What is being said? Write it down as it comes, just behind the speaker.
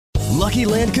Lucky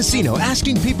Land Casino,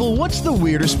 asking people, what's the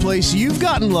weirdest place you've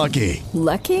gotten lucky?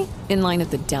 Lucky? In line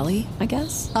at the deli, I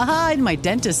guess? Aha, in my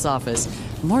dentist's office.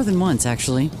 More than once,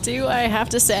 actually. Do I have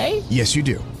to say? Yes, you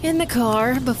do. In the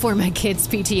car before my kids'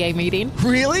 PTA meeting.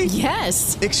 Really?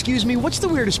 Yes. Excuse me, what's the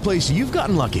weirdest place you've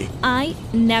gotten lucky? I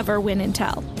never win and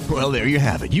tell. Well, there you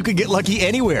have it. You can get lucky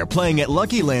anywhere, playing at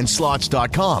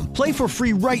LuckyLandSlots.com. Play for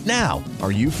free right now.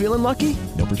 Are you feeling lucky?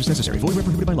 No purchase necessary. Void where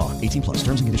prohibited by law. 18 plus.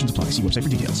 Terms and conditions apply. See website for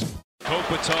details.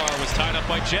 Kopitar was tied up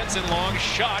by Jensen. Long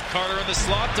shot. Carter in the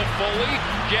slot to Foley.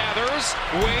 Gathers.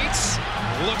 Waits.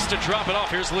 Looks to drop it off.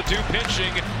 Here's Ledoux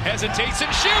pinching. Hesitates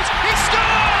and shoots. He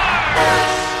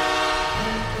scores!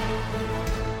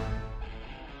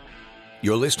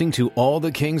 You're listening to All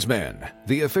the Kings Men,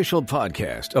 the official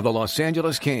podcast of the Los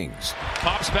Angeles Kings.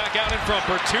 Pops back out in front.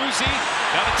 Bertuzzi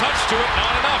got a touch to it.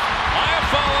 Not enough.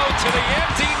 Iafallo to the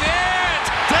empty net.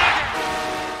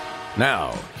 Dagger.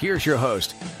 Now, here's your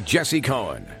host, Jesse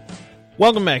Cohen.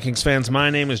 Welcome back, Kings fans.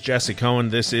 My name is Jesse Cohen.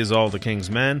 This is All the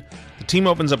Kings Men. The team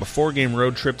opens up a 4-game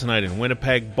road trip tonight in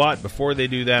Winnipeg, but before they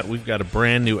do that, we've got a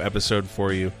brand new episode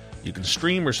for you. You can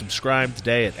stream or subscribe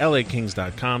today at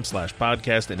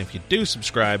lakings.com/podcast, and if you do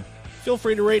subscribe, feel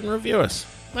free to rate and review us.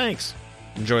 Thanks.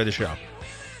 Enjoy the show.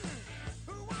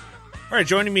 All right,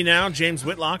 joining me now, James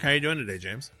Whitlock. How are you doing today,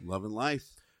 James? Loving life.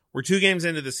 We're 2 games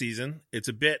into the season. It's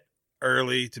a bit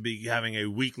early to be having a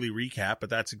weekly recap, but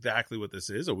that's exactly what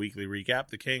this is, a weekly recap.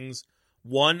 The Kings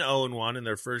 1-0-1 in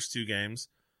their first 2 games.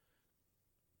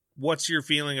 What's your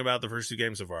feeling about the first 2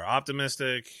 games so far?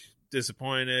 Optimistic?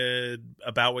 Disappointed?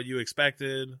 About what you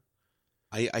expected?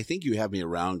 I think you have me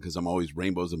around because I'm always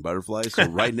rainbows and butterflies. So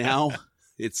right now,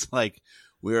 it's like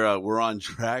we're on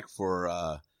track for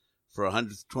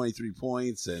 123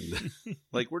 points, and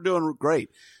like we're doing great.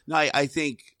 No, I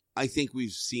think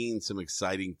we've seen some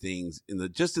exciting things in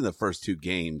the first 2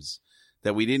 games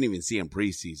that we didn't even see in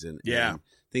preseason. Yeah, and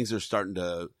things are starting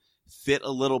to fit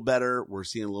a little better. We're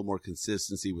seeing a little more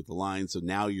consistency with the line. So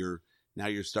now you're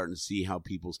starting to see how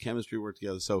people's chemistry work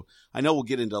together. So I know we'll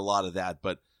get into a lot of that,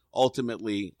 but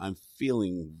ultimately I'm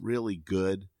feeling really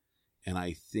good, and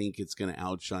I think it's going to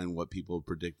outshine what people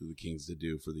predicted the Kings to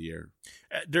do for the year.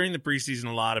 During the preseason,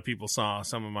 a lot of people saw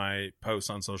some of my posts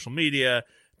on social media.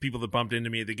 People that bumped into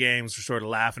me at the games were sort of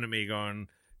laughing at me going,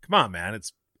 come on, man,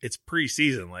 it's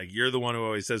preseason. Like, you're the one who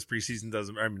always says preseason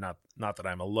doesn't, I mean, not that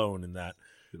I'm alone in that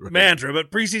mantra,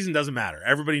 but preseason doesn't matter.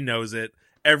 Everybody knows it.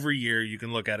 Every year you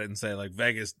can look at it and say, like,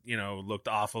 Vegas, looked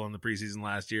awful in the preseason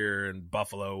last year, and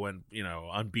Buffalo went,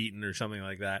 unbeaten or something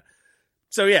like that.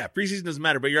 So, yeah, preseason doesn't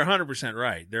matter, but you're 100%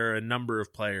 right. There are a number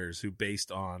of players who,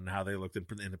 based on how they looked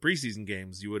in the preseason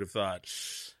games, you would have thought,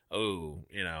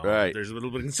 right, there's a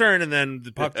little bit of concern, and then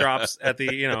the puck drops at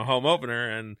the, home opener,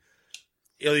 and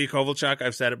Ilya Kovalchuk,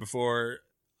 I've said it before,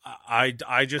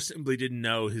 I just simply didn't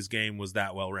know his game was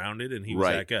that well-rounded, and he was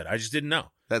that good. I just didn't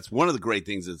know. That's one of the great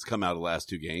things that's come out of the last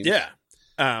 2 games. Yeah.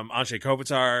 Anshay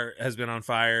Kopitar has been on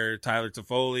fire. Tyler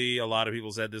Toffoli, a lot of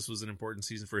people said this was an important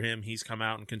season for him. He's come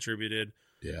out and contributed.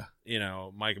 Yeah.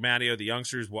 Mike Amadio, the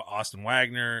youngsters, Austin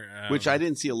Wagner. Which I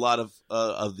didn't see a lot of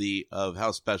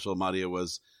how special Amadio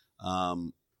was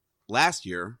last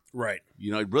year. Right.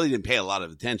 I really didn't pay a lot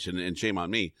of attention, and shame on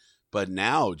me. But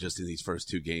now, just in these first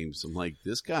 2 games, I'm like,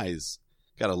 this guy's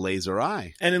got a laser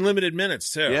eye. And in limited minutes,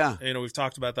 too. Yeah. We've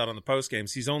talked about that on the post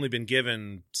games. He's only been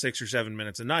given 6 or 7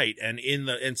 minutes a night. And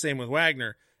same with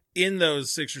Wagner. In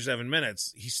those 6 or 7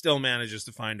 minutes, he still manages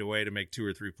to find a way to make 2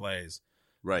 or 3 plays.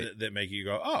 Right. That make you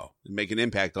go, oh. Make an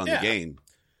impact on the game.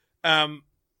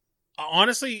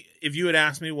 Honestly, if you had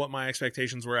asked me what my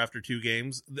expectations were after 2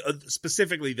 games,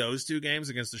 specifically those 2 games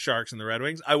against the Sharks and the Red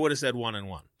Wings, I would have said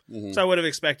 1-1. Mm-hmm. So I would have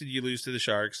expected you lose to the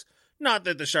Sharks. Not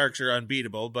that the Sharks are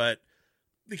unbeatable, but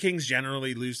the Kings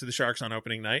generally lose to the Sharks on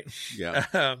opening night.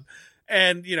 Yeah.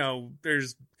 And,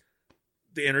 there's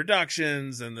the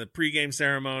introductions and the pregame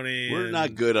ceremony. We're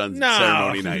not good on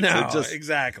ceremony nights. No,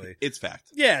 exactly. It's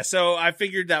fact. Yeah, so I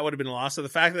figured that would have been a loss. So the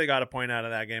fact that they got a point out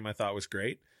of that game I thought was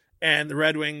great. And the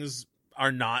Red Wings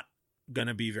are not going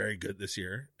to be very good this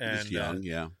year. And just young,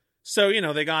 yeah. So,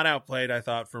 they got outplayed, I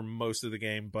thought, for most of the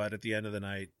game, but at the end of the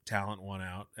night, talent won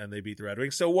out, and they beat the Red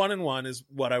Wings. So 1-1 is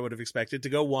what I would have expected. To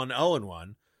go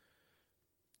 1-0-1,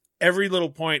 every little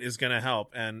point is going to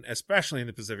help, and especially in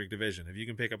the Pacific Division, if you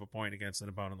can pick up a point against an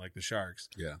opponent like the Sharks.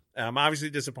 Yeah. Obviously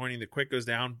disappointing that Quick goes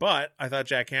down, but I thought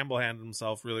Jack Campbell handled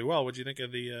himself really well. What do you think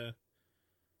of the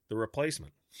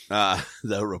replacement? The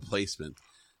replacement.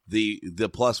 The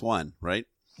 +1, right?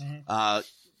 Mm-hmm.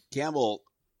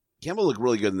 Campbell looked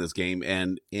really good in this game,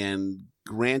 and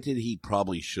granted, he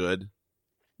probably should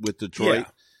with Detroit.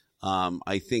 Yeah.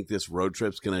 I think this road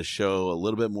trip's going to show a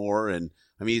little bit more, and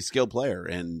I mean, he's a skilled player,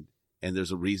 and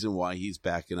there's a reason why he's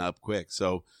backing up quick.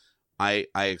 So I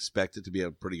expect it to be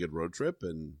a pretty good road trip,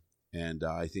 and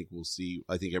I think we'll see.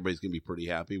 I think everybody's going to be pretty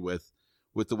happy with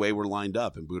the way we're lined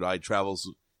up. And Budai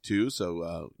travels too,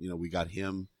 so we got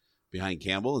him behind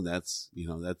Campbell, and that's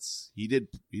he did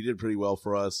pretty well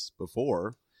for us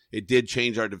before. It did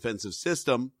change our defensive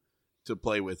system to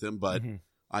play with him, but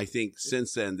I think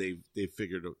since then they've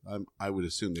figured. I would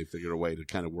assume they figured a way to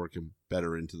kind of work him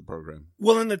better into the program.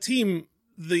 Well, and the team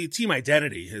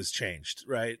identity has changed,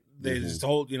 right? They just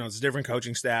told it's a different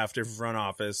coaching staff, different front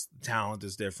office, talent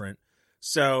is different.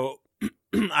 So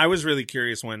I was really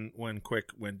curious when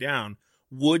Quick went down,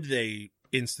 would they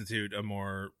institute a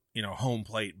more home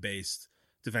plate based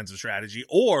defensive strategy,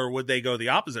 or would they go the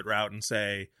opposite route and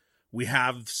say, we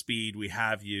have speed, we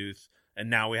have youth, and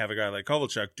now we have a guy like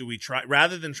Kovalchuk. Do we try,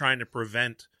 rather than trying to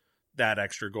prevent that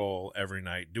extra goal every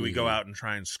night, do we go out and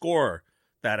try and score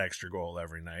that extra goal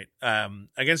every night?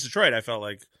 Against Detroit, I felt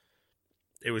like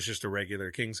it was just a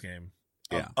regular Kings game.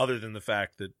 Other than the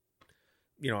fact that,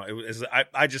 it was,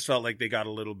 I just felt like they got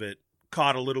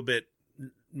caught a little bit,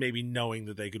 maybe knowing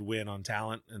that they could win on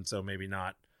talent, and so maybe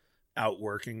not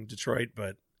outworking Detroit.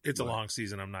 But it's a long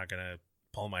season. I'm not going to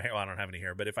pull my hair. Well, I don't have any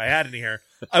hair, but if I had any hair,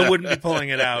 I wouldn't be pulling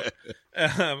it out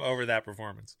over that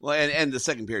performance. Well, and the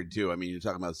second period too. I mean, you're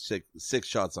talking about six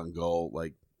shots on goal.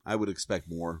 Like, I would expect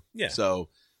more. Yeah. So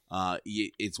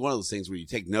it's one of those things where you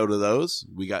take note of those.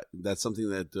 That's something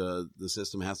that the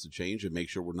system has to change and make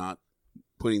sure we're not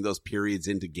putting those periods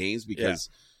into games, because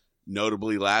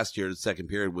notably last year, the second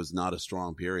period was not a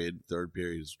strong period. Third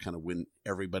period is kind of when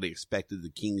everybody expected the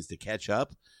Kings to catch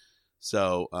up.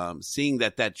 So seeing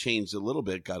that changed a little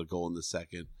bit, got a goal in the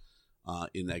second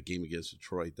in that game against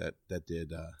Detroit, that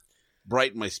did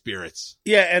brighten my spirits.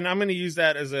 Yeah, and I'm going to use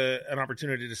that as an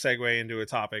opportunity to segue into a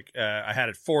topic. I had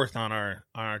it fourth on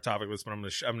our topic list, but I'm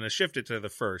going to shift it to the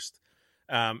first,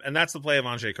 and that's the play of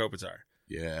Andrei Kopitar.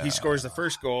 Yeah, he scores the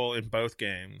first goal in both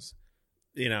games.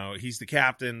 He's the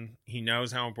captain. He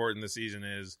knows how important the season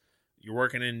is. You're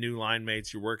working in new line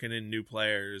mates. You're working in new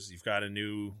players. You've got a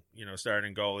new,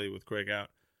 starting goalie with Quick out.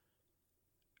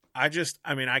 I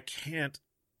can't.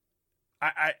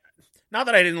 I not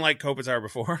that I didn't like Kopitar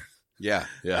before. Yeah.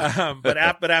 But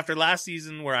after last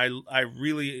season, where I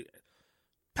really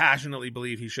passionately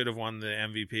believe he should have won the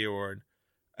MVP award,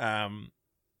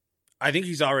 I think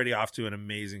he's already off to an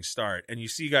amazing start. And you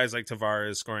see guys like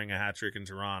Tavares scoring a hat trick in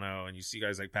Toronto, and you see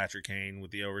guys like Patrick Kane with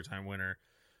the overtime winner.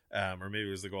 Or maybe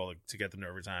it was the goal to get them to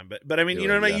overtime. But I mean, you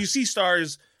know what I mean? You see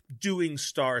stars doing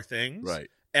star things. Right.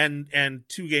 And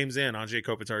 2 games in, Andrei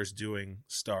Kopitar is doing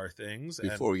star things.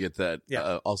 Before we get that,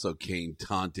 also Kane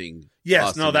taunting. Yes,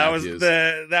 Austin no, that Matthews.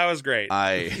 that was great.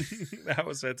 That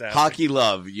was fantastic. Hockey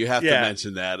love. You have to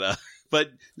mention that.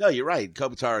 But no, you're right.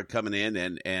 Kopitar coming in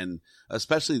and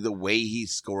especially the way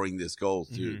he's scoring this goal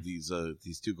through these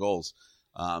 2 goals.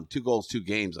 2 goals, 2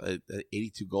 games,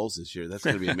 82 goals this year. That's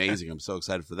going to be amazing. I'm so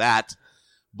excited for that.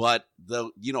 But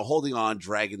holding on,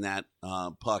 dragging that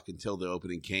puck until the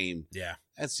opening came. Yeah,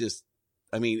 that's just.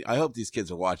 I mean, I hope these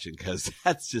kids are watching, because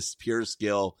that's just pure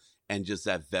skill and just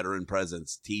that veteran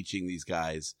presence teaching these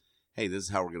guys, hey, this is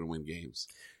how we're going to win games.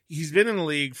 He's been in the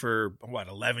league for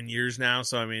 11 years now.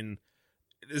 So I mean,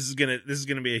 this is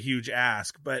gonna be a huge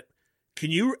ask, but. Can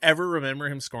you ever remember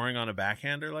him scoring on a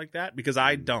backhander like that? Because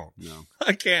I don't. No,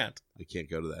 I can't. I can't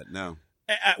go to that. No.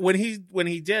 When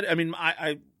he did, I mean,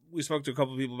 we spoke to a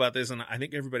couple of people about this, and I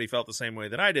think everybody felt the same way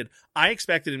that I did. I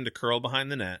expected him to curl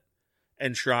behind the net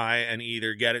and try and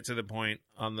either get it to the point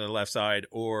on the left side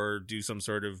or do some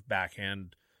sort of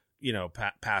backhand,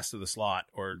 pass to the slot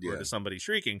or to somebody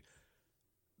shrieking.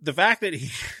 The fact that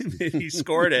he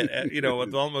scored it,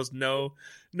 with almost no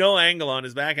angle on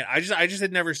his backhand, I just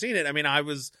had never seen it. I mean,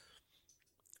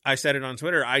 I said it on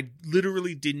Twitter. I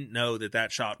literally didn't know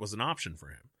that shot was an option for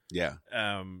him. Yeah.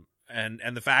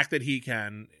 And the fact that he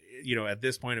can, at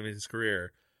this point of his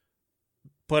career,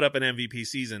 put up an MVP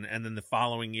season and then the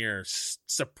following year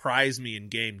surprise me in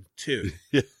game 2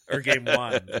 or game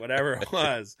 1, whatever it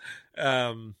was.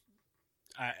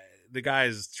 The guy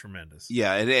is tremendous.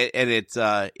 Yeah, and it's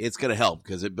going to help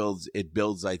because it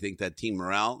builds I think that team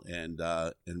morale and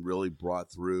really brought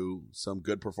through some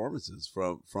good performances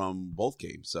from both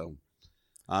games. So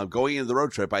going into the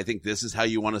road trip, I think this is how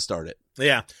you want to start it.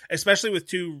 Yeah, especially with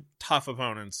 2 tough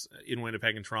opponents in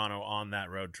Winnipeg and Toronto on that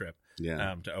road trip.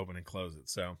 Yeah, to open and close it.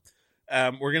 So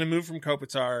we're going to move from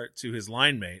Kopitar to his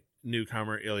line mate,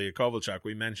 newcomer Ilya Kovalchuk.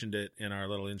 We mentioned it in our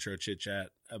little intro chit chat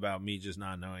about me just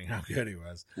not knowing how good he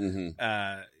was.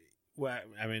 Well,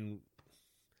 I mean,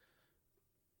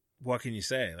 what can you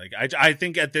say? Like, I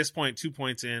think at this point, 2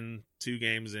 points in, 2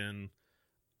 games in,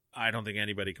 I don't think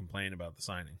anybody complained about the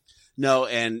signing. No,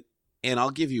 and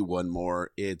I'll give you one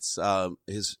more. It's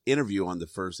his interview on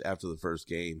after the first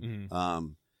game.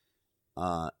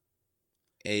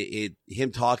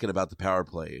 Him talking about the power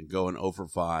play and going 0 for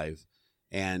 5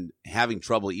 and having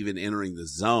trouble even entering the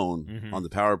zone on the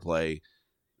power play,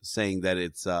 saying that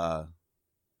it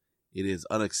is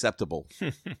unacceptable.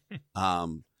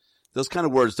 Those kind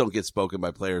of words don't get spoken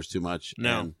by players too much.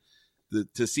 No. And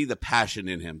to see the passion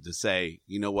in him to say,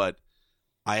 you know what,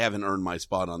 I haven't earned my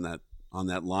spot on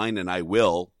that line, and I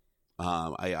will.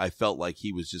 I felt like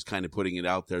he was just kind of putting it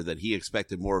out there that he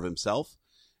expected more of himself.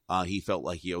 He felt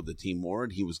like he owed the team more,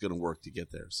 and he was going to work to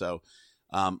get there. So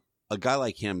a guy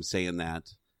like him saying that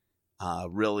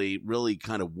really, really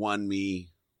kind of won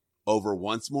me over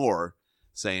once more,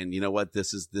 saying, you know what,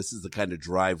 this is the kind of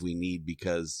drive we need,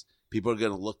 because people are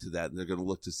going to look to that, and they're going to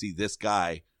look to see this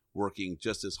guy working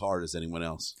just as hard as anyone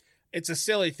else. It's a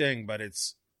silly thing, but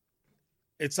it's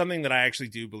something that I actually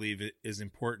do believe is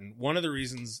important. One of the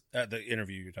reasons, the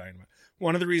interview you're talking about,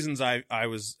 one of the reasons I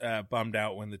was bummed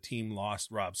out when the team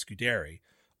lost Rob Scuderi,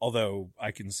 although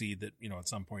I can see that, at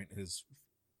some point his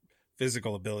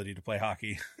physical ability to play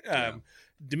hockey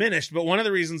diminished. But one of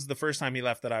the reasons the first time he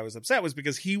left that I was upset was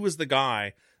because he was the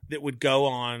guy that would go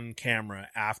on camera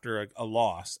after a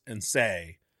loss and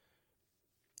say,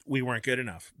 we weren't good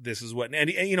enough. This is what,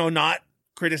 and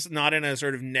not in a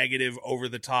sort of negative, over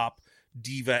the top,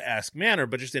 diva-esque manner,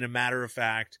 but just in a matter of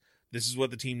fact, this is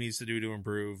what the team needs to do to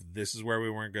improve. This is where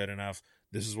we weren't good enough.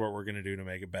 This is what we're going to do to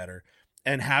make it better.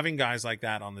 And having guys like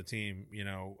that on the team,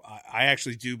 I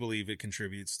actually do believe it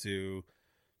contributes to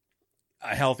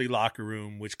a healthy locker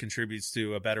room, which contributes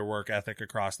to a better work ethic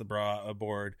across the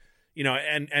board.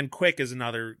 And Quick is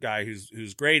another guy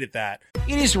who's great at that.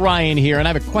 It is Ryan here, and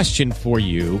I have a question for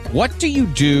you. What do you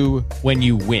do when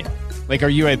you win? Like, are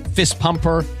you a fist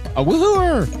pumper, a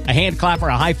woohooer, a hand clapper,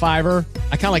 a high fiver?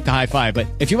 I kind of like the high five, but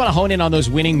if you want to hone in on those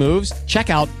winning moves, check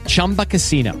out Chumba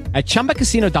Casino. At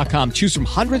ChumbaCasino.com, choose from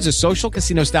hundreds of social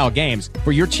casino style games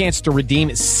for your chance to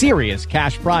redeem serious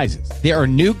cash prizes. There are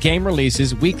new game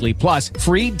releases weekly, plus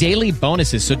free daily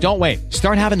bonuses. So don't wait.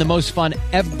 Start having the most fun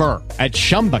ever at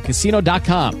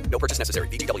ChumbaCasino.com. No purchase necessary.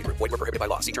 VGW Group. Void where prohibited by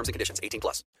law. See terms and conditions.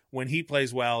 18+. When he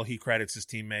plays well, he credits his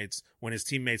teammates. When his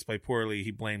teammates play poorly,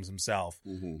 he blames himself.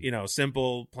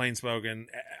 Simple, plain spoken.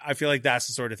 I feel like that's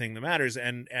the sort of thing that matters.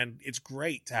 And it's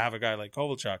great to have a guy like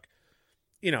Kovalchuk.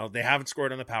 They haven't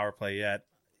scored on the power play yet.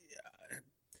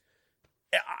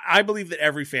 I believe that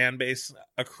every fan base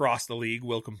across the league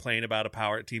will complain about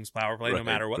a team's power play, no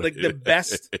matter what. Like the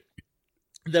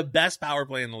best power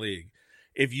play in the league.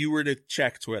 If you were to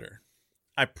check Twitter,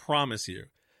 I promise you,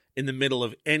 in the middle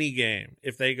of any game,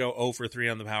 if they go 0 for 3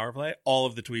 on the power play, all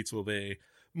of the tweets will be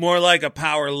more like a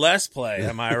powerless play.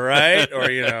 Am I right? Or,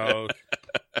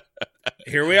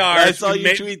 here we are. I saw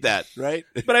you tweet that, right?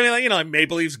 But I mean, like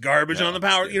Maple Leafs garbage on the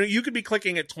power. You could be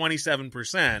clicking at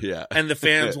 27%, and the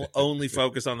fans will only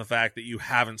focus on the fact that you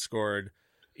haven't scored,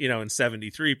 in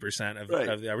 73% of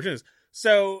the opportunities.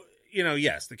 So,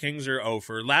 yes, the Kings are 0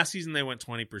 for. Last season they went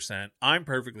 20%. I'm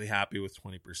perfectly happy with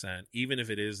 20%, even if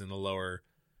it is in the lower,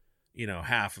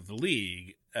 half of the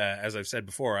league. As I've said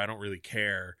before, I don't really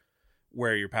care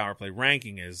where your power play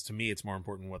ranking is. To me, it's more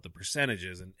important what the percentage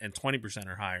is, and 20%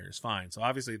 or higher is fine. So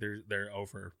obviously they're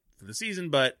over for the season,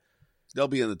 but they'll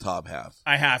be in the top half.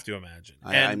 I have to imagine.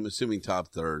 I'm assuming top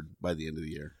third by the end of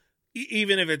the year.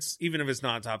 Even if it's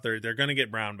not top third, they're going to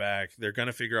get Brown back. They're going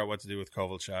to figure out what to do with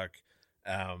Kovalchuk.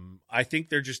 I think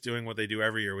they're just doing what they do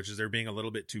every year, which is they're being a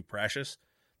little bit too precious.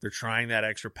 They're trying that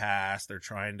extra pass. They're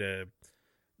trying to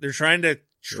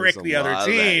trick the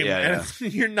other team, and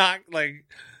you're not like.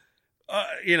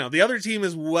 The other team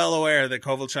is well aware that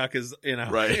Kovalchuk is,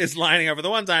 is lining up for the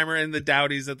one-timer, and the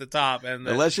Doughty's at the top. And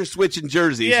unless you're switching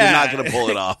jerseys, you're not going to pull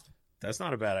it off. That's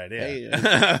not a bad idea.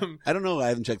 Hey, I don't know. I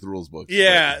haven't checked the rules book.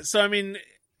 Yeah. But. So, I mean,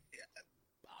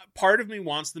 part of me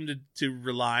wants them to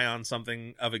rely on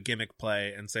something of a gimmick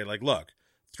play and say, like, look,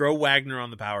 throw Wagner on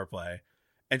the power play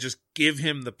and just give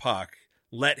him the puck,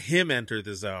 let him enter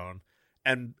the zone.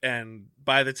 And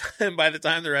by the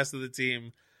time the rest of the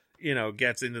team,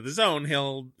 gets into the zone,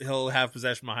 he'll have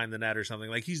possession behind the net or something.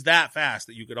 Like, he's that fast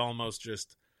that you could almost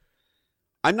just.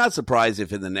 I'm not surprised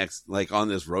if in the next, like on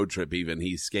this road trip, even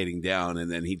he's skating down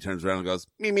and then he turns around and goes,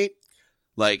 me.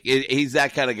 Like he's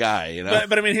that kind of guy,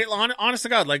 But I mean, honest to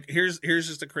God, like here's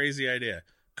just a crazy idea.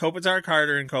 Kopitar,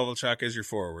 Carter, and Kovalchuk as your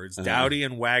forwards. Doughty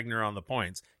and Wagner on the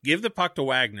points. Give the puck to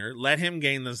Wagner. Let him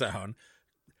gain the zone.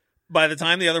 By the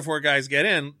time the other 4 guys get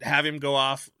in, have him go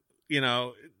off.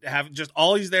 Have just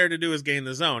all he's there to do is gain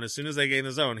the zone. As soon as they gain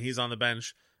the zone, he's on the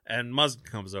bench and Musk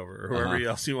comes over, or whoever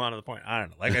else you want at the point. I don't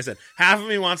know. Like I said, half of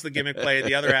me wants the gimmick play.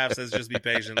 The other half says just be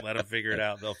patient. Let them figure it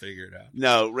out. They'll figure it out.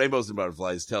 No, Rainbows and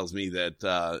Butterflies tells me that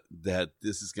that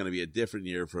this is going to be a different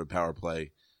year for a power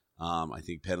play. I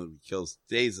think penalty kill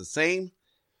stays the same,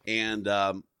 and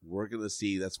we're going to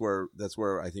see that's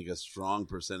where I think a strong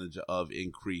percentage of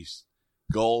increased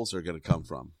goals are going to come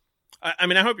from. I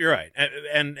mean, I hope you're right.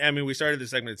 And I mean, we started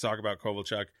this segment to talk about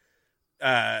Kovalchuk.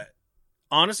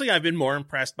 Honestly, I've been more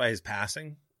impressed by his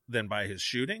passing than by his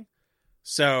shooting.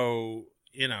 So,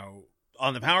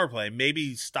 on the power play,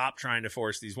 maybe stop trying to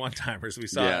force these one-timers. We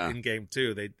saw it in game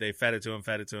 2. They fed it to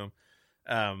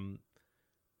him.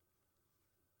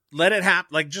 Let it happen.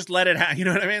 Like, just let it happen. You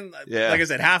know what I mean? Yeah. Like I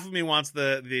said, half of me wants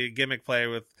the gimmick play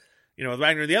with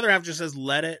Wagner. The other half just says,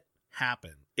 let it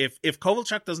happen. If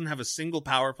Kovalchuk doesn't have a single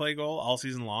power play goal all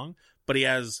season long, but he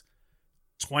has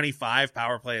 25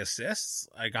 power play assists,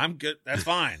 like, I'm good. That's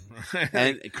fine.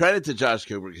 And credit to Josh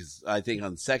Cooper, because I think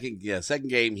on second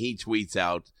game he tweets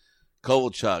out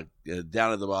Kovalchuk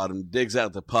down at the bottom, digs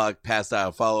out the puck, past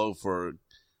Iafallo for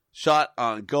shot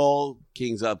on goal.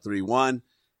 Kings up 3-1.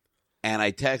 And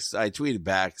I tweeted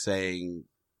back saying,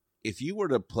 if you were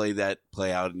to play that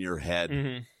play out in your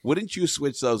head, wouldn't you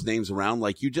switch those names around?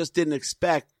 Like, you just didn't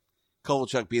expect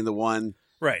Kovalchuk being the one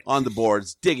on the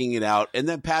boards, digging it out, and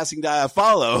then passing to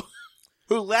Iafallo,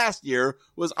 who last year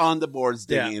was on the boards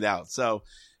digging it out. So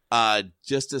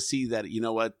just to see that, you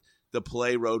know what, the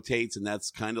play rotates, and that's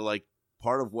kind of like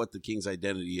part of what the Kings'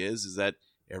 identity is that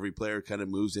every player kind of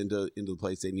moves into the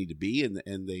place they need to be,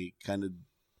 and they kind of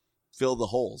fill the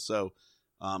hole. So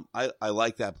I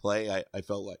like that play. I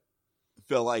felt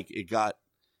like it got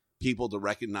people to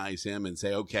recognize him and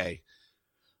say, okay,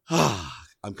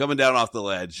 I'm coming down off the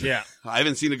ledge. Yeah. I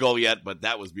haven't seen a goal yet, but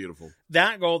that was beautiful.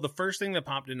 That goal, the first thing that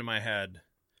popped into my head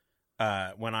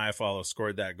when Iafallo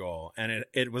scored that goal, and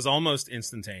it was almost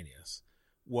instantaneous,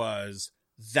 was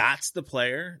that's the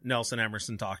player Nelson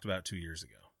Emerson talked about 2 years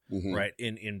ago, right?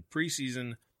 In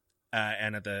preseason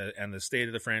and at the State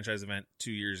of the Franchise event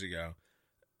 2 years ago,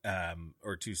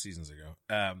 or 2 seasons ago,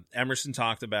 Emerson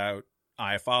talked about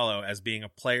Iafallo as being a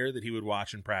player that he would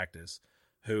watch in practice,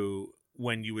 who,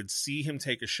 when you would see him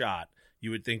take a shot, you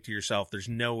would think to yourself, there's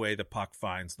no way the puck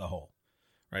finds the hole,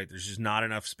 right? There's just not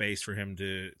enough space for him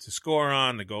to score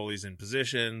on. The goalie's in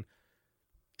position.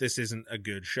 This isn't a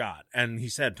good shot. And he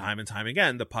said time and time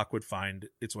again, the puck would find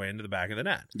its way into the back of the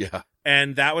net. Yeah.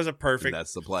 And that was a perfect... And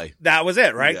that's the play. That was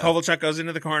it, right? Yeah. Kovalchuk goes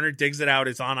into the corner, digs it out.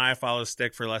 It's on Iafallo's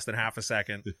stick for less than half a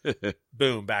second.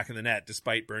 Boom, back in the net,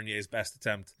 despite Bernier's best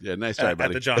attempt. Yeah, nice try, buddy.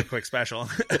 At the John Quick special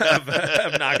of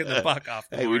knocking the puck off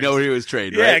the Hey, boards. we know where he was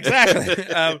trained, right? Yeah,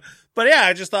 exactly. But yeah,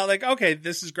 I just thought, like, okay,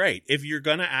 this is great. If you're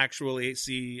going to actually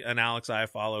see an Alex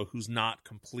Iafallo who's not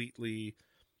completely...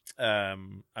 I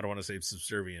don't want to say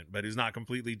subservient, but who's not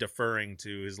completely deferring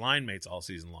to his line mates all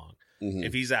season long.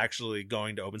 If he's actually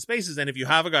going to open spaces, and if you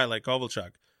have a guy like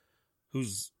Kovalchuk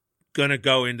who's going to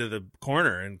go into the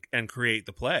corner and create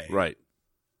the play, right?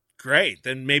 Great.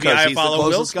 Then maybe Iafallo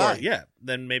will score. Yeah.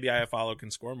 Then maybe Iafallo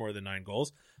can score more than 9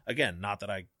 goals. Again, not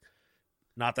that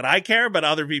I care, but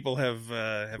other people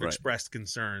have expressed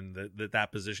concern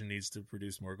that position needs to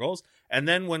produce more goals. And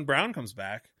then when Brown comes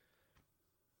back,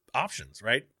 options,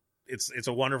 right? It's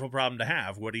a wonderful problem to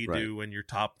have. What do you do when your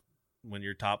top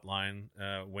line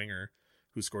winger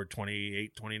who scored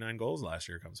 28, 29 goals last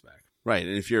year comes back? Right.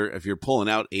 And if you're pulling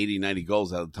out 80, 90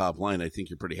 goals out of the top line, I think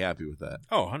you're pretty happy with that.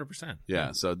 Oh, 100%.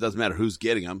 Yeah. So it doesn't matter who's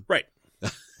getting them. Right.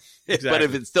 Exactly. But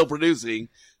if it's still producing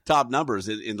top numbers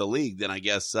in the league, then I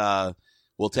guess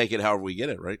we'll take it however we get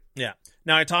it, right? Yeah.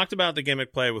 Now, I talked about the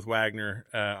gimmick play with Wagner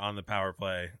on the power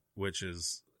play, which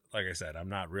is, like I said, I'm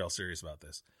not real serious about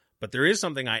this. But there is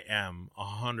something I am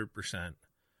 100%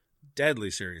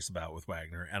 deadly serious about with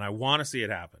Wagner, and I want to see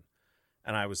it happen.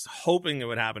 And I was hoping it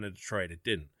would happen in Detroit. It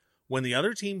didn't. When the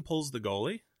other team pulls the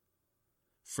goalie,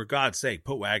 for God's sake,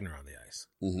 put Wagner on the ice.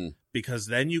 Because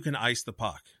then you can ice the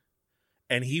puck,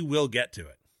 and he will get to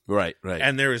it. Right.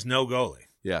 And there is no goalie.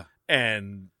 Yeah.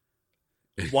 And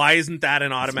why isn't that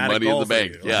an automatic money goal in the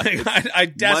bank? For you? Yeah. Like,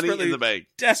 I money in the bank.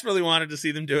 desperately wanted to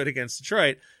see them do it against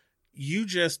Detroit. You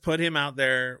just put him out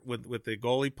there with the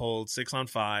goalie pulled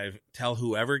 6-on-5. Tell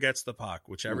whoever gets the puck,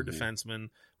 whichever defenseman,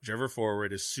 whichever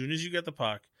forward, as soon as you get the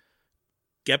puck,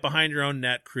 get behind your own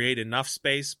net, create enough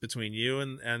space between you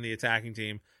and the attacking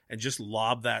team, and just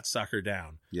lob that sucker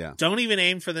down. Yeah. Don't even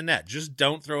aim for the net. Just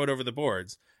don't throw it over the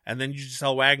boards. And then you just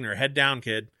tell Wagner, head down,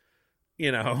 kid.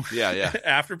 Yeah.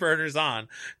 Afterburner's on.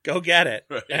 Go get it.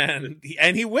 Right.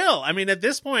 And he will. I mean, at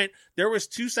this point, there was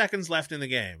 2 seconds left in the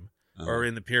game. or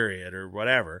in the period or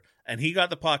whatever. And he got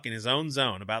the puck in his own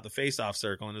zone, about the face-off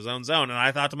circle in his own zone. And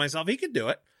I thought to myself, he could do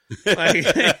it. Like,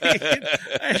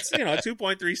 it's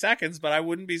 2.3 seconds, but I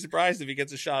wouldn't be surprised if he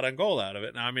gets a shot on goal out of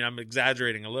it. Now, I mean, I'm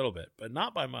exaggerating a little bit, but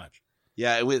not by much.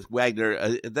 Yeah, with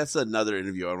Wagner, that's another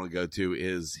interview I want to go to,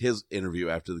 is his interview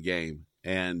after the game.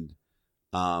 And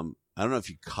I don't know if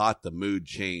you caught the mood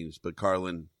change, but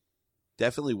Carlin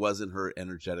definitely wasn't her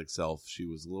energetic self. She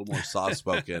was a little more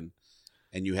soft-spoken.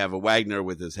 And you have a Wagner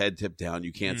with his head tipped down.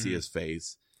 You can't see his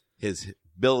face. His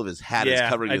bill of his hat is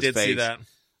covering his face. I did see that.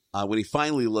 When he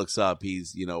finally looks up,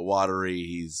 he's,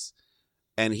 watery.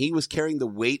 And he was carrying the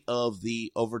weight of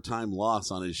the overtime loss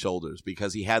on his shoulders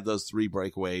because he had those 3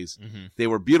 breakaways. Mm-hmm. They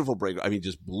were beautiful breakaways. I mean,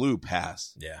 just blew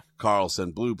past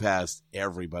Carlson, blew past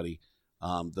everybody.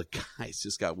 The guys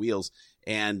just got wheels.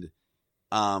 And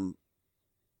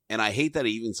I hate that I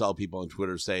even saw people on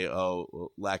Twitter say,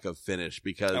 "Oh, lack of finish,"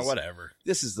 because whatever.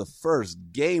 This is the first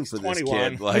game for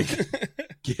 21. This kid. Like,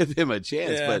 give him a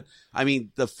chance. Yeah. But I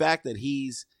mean, the fact that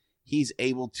he's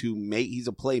able to he's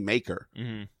a playmaker.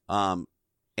 Mm-hmm.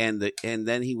 And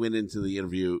then he went into the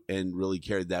interview and really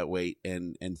carried that weight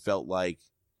and felt like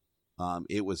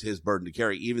it was his burden to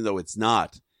carry, even though it's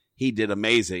not. He did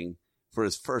amazing for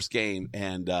his first game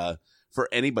and for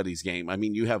anybody's game. I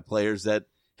mean, you have players that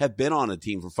have been on a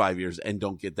team for 5 years and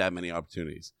don't get that many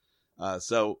opportunities.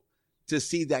 So to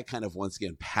see that kind of, once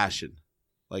again, passion,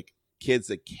 like kids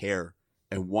that care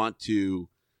and want to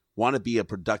be a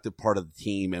productive part of the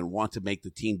team and want to make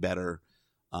the team better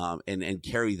and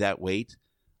carry that weight,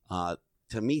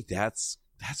 to me, that's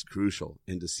crucial.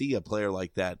 And to see a player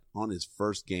like that on his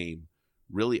first game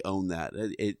really own that,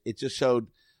 it just showed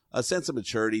a sense of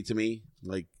maturity to me.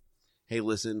 Like, hey,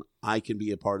 listen, I can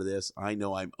be a part of this. I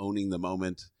know I'm owning the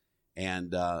moment,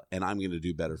 and I'm going to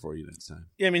do better for you next time.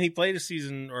 Yeah, I mean, he played a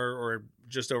season or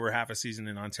just over half a season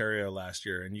in Ontario last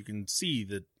year, and you can see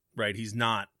that, right, he's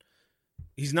not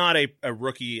a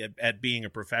rookie at being a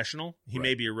professional. He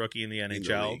may be a rookie in the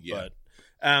NHL, league, but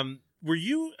were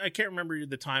you, I can't remember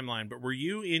the timeline, but were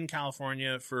you in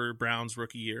California for Brown's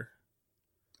rookie year?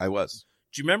 I was.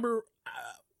 Do you remember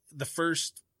the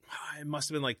first, it must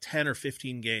have been like 10 or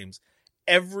 15 games.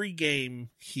 Every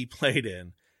game he played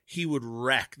in, he would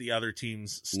wreck the other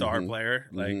team's star player.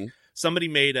 Like somebody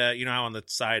made how on the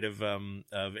side of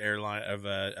airline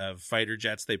of fighter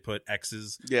jets they put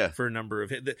X's for a number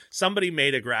of somebody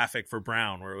made a graphic for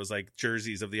Brown where it was like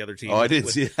jerseys of the other team. Oh, I didn't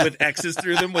see that. With X's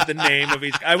through them with the name of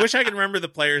each. I wish I could remember the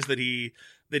players that he,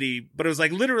 but it was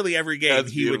like literally every game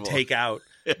he would take out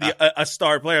a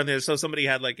star player on there. So somebody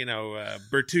had like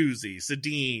Bertuzzi,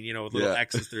 Sedin, with little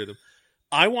X's through them.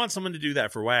 I want someone to do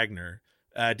that for Wagner.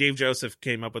 Dave Joseph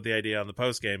came up with the idea on the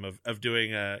post game of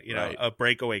doing a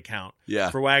breakaway count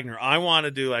for Wagner. I want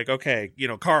to do like, okay,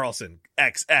 Carlson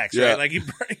XX, right? Like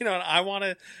I want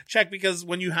to check, because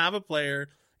when you have a player,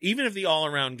 even if the all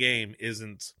around game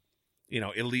isn't,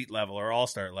 elite level or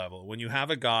all-star level, when you have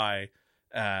a guy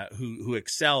who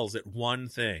excels at one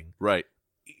thing, right?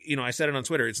 I said it on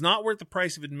Twitter. It's not worth the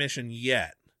price of admission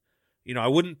yet. I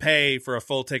wouldn't pay for a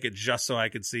full ticket just so I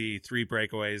could see 3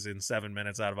 breakaways in 7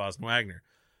 minutes out of Austin Wagner.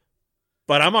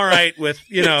 But I'm all right with,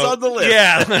 it's on the list.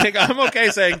 Yeah, like I'm okay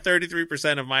saying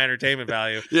 33% of my entertainment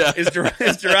value is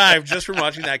derived just from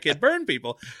watching that kid burn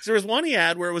people. So there was one he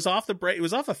had where it was off it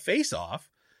was off a face-off,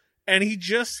 and he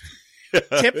just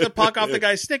tipped the puck off the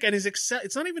guy's stick, and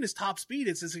it's not even his top speed,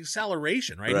 it's his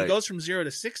acceleration, right? He goes from 0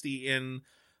 to 60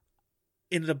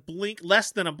 in a blink,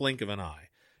 less than a blink of an eye.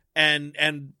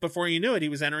 And before you knew it, he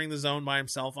was entering the zone by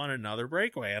himself on another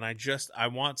breakaway. And I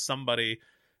want somebody,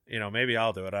 maybe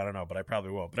I'll do it. I don't know, but I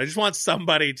probably won't. But I just want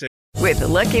somebody to. With the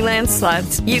Lucky Land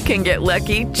Slots, you can get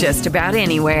lucky just about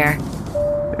anywhere.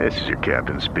 This is your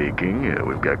captain speaking.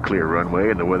 We've got clear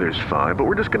runway and the weather's fine, but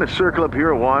we're just going to circle up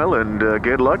here a while and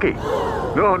get lucky.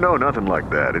 No, nothing like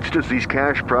that. It's just these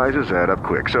cash prizes add up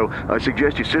quick. So I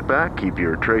suggest you sit back, keep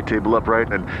your tray table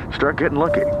upright, and start getting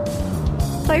lucky.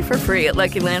 Play for free at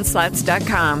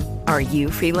LuckyLandSlots.com. Are you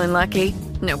feeling lucky?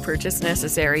 No purchase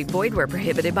necessary. Void where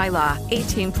prohibited by law.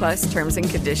 18+ terms and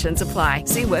conditions apply.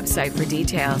 See website for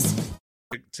details.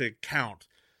 To count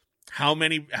how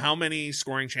many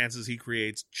scoring chances he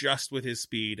creates just with his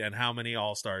speed, and how many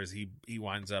all-stars he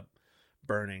winds up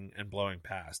burning and blowing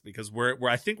past, because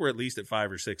I think we're at least at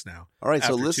 5 or 6 now. All right,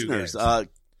 so listeners,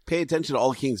 pay attention to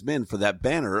All Kings Men for that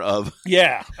banner of...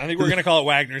 Yeah, I think we're going to call it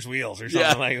Wagner's Wheels or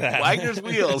something like that. Wagner's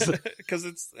Wheels. Because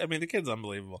the kid's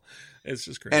unbelievable. It's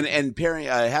just crazy. And pairing,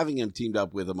 having him teamed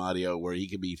up with Amadio where he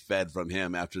can be fed from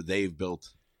him after they've built,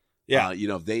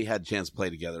 if they had a chance to play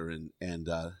together. And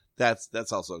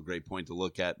that's also a great point to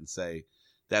look at and say,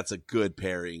 that's a good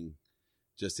pairing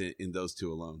just in those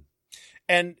two alone.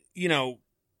 And, you know,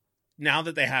 now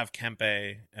that they have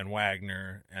Kempe and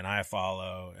Wagner and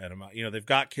Iafallo and, you know, they've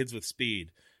got kids with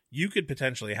speed, you could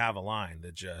potentially have a line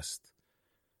that just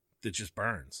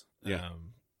burns. Yeah.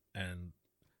 And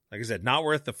like I said, not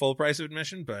worth the full price of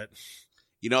admission, but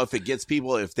you know, if it gets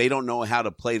people, if they don't know how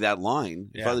to play that line,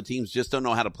 if Yeah. other teams just don't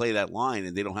know how to play that line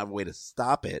and they don't have a way to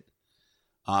stop it,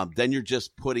 then you're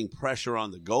just putting pressure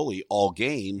on the goalie all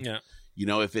game. Yeah. You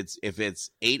know, if it's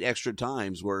 8 extra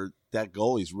times where that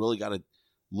goalie's really got to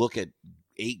look at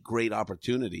 8 great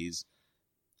opportunities,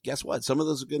 guess what? Some of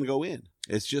those are going to go in.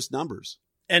 It's just numbers.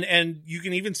 And you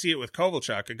can even see it with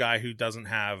Kovalchuk, a guy who doesn't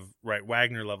have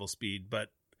Wagner level speed, but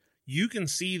you can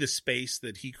see the space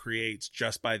that he creates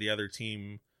just by the other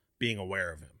team being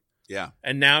aware of him. Yeah.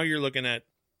 And now you're looking at,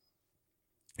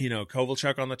 you know,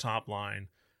 Kovalchuk on the top line,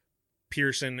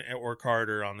 Pearson or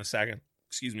Carter on the second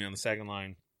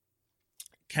line,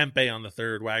 Kempe on the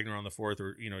third, Wagner on the fourth,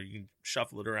 or, you know, you can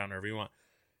shuffle it around however you want.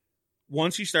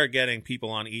 Once you start getting people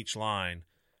on each line,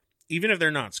 even if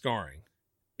they're not scoring,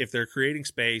 if they're creating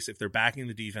space, if they're backing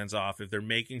the defense off, if they're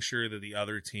making sure that the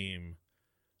other team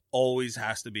always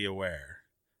has to be aware,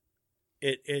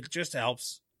 it just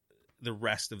helps the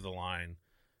rest of the line,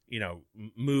 you know,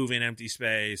 move in empty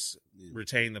space,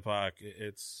 retain the puck.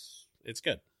 It's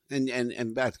good.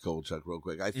 And back to Kovalchuk real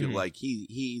quick. I feel like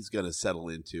he's going to settle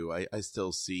into. I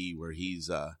still see where he's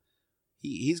got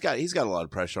a lot of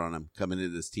pressure on him coming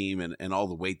into this team, and all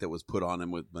the weight that was put on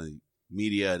him with the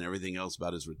media and everything else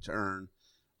about his return.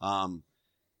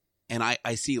 And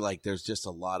I see like there's just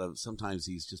a lot of, sometimes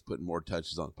he's just putting more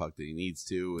touches on the puck than he needs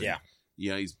to. And, yeah.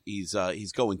 You know,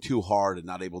 he's going too hard and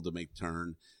not able to make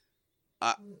turn.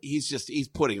 He's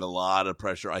putting a lot of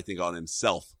pressure, I think, on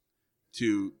himself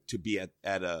to be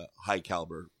at a high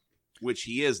caliber, which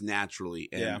he is naturally.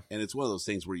 And it's one of those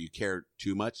things where you care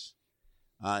too much.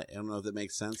 I don't know if that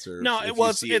makes sense. Or no,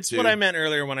 it's what I meant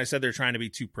earlier when I said they're trying to be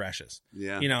too precious.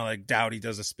 Yeah. You know, like Doughty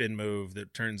does a spin move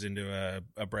that turns into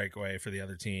a breakaway for the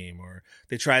other team, or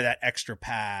they try that extra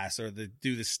pass, or they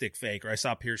do the stick fake. Or I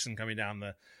saw Pearson coming down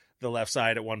the left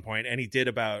side at one point, and he did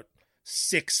about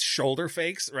 6 shoulder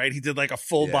fakes, right? He did like a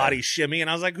full body shimmy, and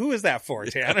I was like, who is that for,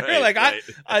 Tanner?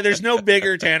 There's no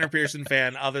bigger Tanner Pearson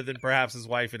fan other than perhaps his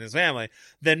wife and his family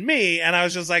than me. And I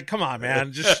was just like, come on,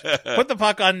 man, just put the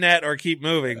puck on net or keep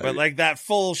moving. But like that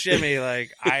full shimmy,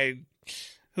 like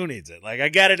who needs it? Like, I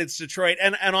get it. It's Detroit.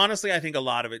 And honestly, I think a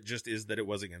lot of it just is that it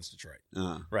was against Detroit.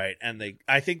 Right. And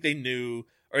I think they knew,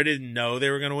 or didn't know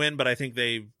they were going to win, but I think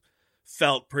they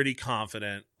felt pretty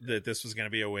confident that this was going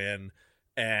to be a win.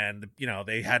 And, you know,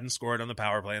 they hadn't scored on the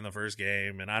power play in the first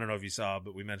game. And I don't know if you saw,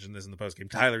 but we mentioned this in the postgame.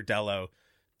 Tyler Dello,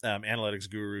 analytics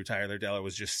guru, Tyler Dello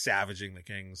was just savaging the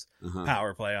Kings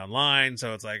power play online.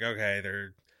 So it's like, okay,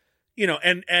 they're, you know,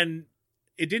 and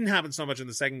it didn't happen so much in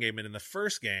the second game. And in the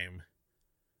first game,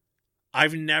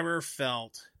 I've never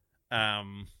felt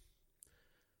that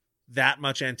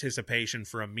much anticipation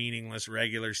for a meaningless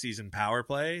regular season power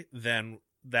play than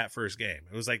that first game.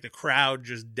 It was like the crowd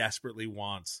just desperately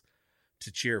wants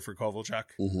to cheer for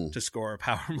Kovalchuk to score a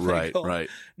power play goal. Right.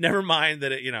 Never mind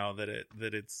that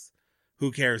it's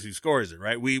who cares who scores it,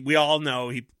 right? We all know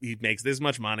he makes this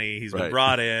much money. He's been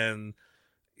brought in,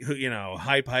 you know,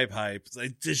 hype.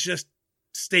 It's just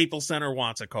Staples Center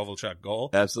wants a Kovalchuk goal.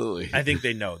 Absolutely. I think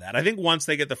they know that. I think once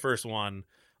they get the first one,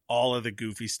 all of the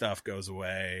goofy stuff goes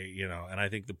away, you know, and I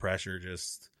think the pressure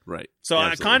just So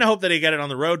I kind of hope that they get it on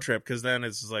the road trip, because then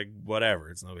it's just like whatever,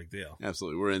 it's no big deal.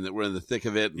 Absolutely, we're in the thick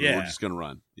of it, and we're just going to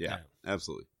run. Yeah,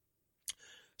 absolutely.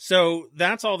 So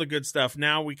that's all the good stuff.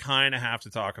 Now we kind of have to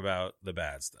talk about the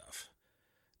bad stuff,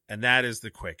 and that is the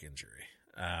Quick injury.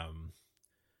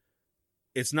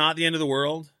 It's not the end of the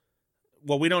world.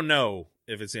 Well, we don't know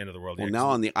if it's the end of the world. Well, now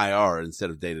on the IR instead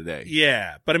of day to day.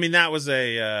 Yeah, but I mean that was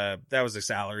a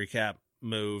salary cap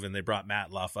move, and they brought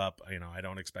Matt Luff up. You know, I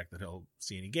don't expect that he'll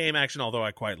see any game action, although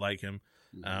I quite like him.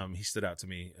 He stood out to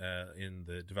me in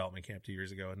the development camp 2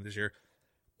 years ago and this year.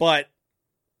 But,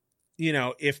 you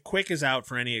know, if Quick is out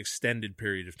for any extended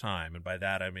period of time, and by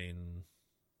that I mean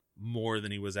more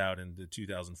than he was out in the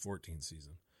 2014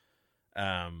 season,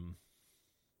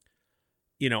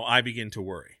 you know, I begin to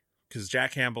worry, because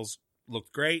Jack Campbell's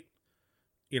looked great.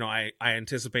 You know, I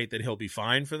anticipate that he'll be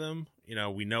fine for them. You know,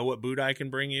 we know what Budai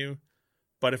can bring you.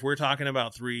 But if we're talking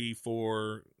about 3,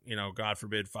 4, you know, God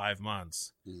forbid, 5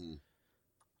 months,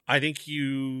 I think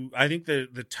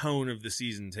the tone of the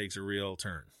season takes a real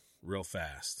turn, real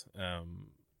fast.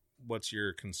 What's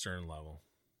your concern level?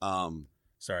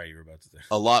 Sorry, you were about to say.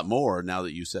 A lot more now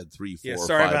that you said 3, 4,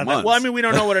 sorry 5 about months. that. Well, I mean, we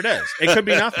don't know what it is. It could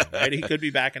be nothing, right? He could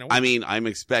be back in a week. I mean, I'm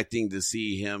expecting to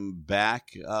see him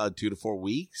back 2 to 4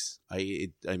 weeks. I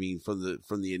mean, from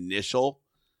the initial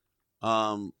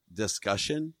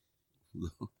discussion,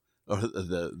 or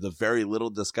the very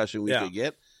little discussion we could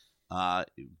get,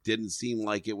 it didn't seem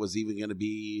like it was even going to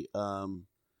be,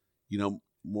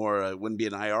 more. It wouldn't be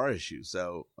an IR issue.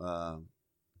 So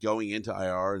going into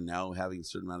IR and now having a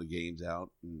certain amount of games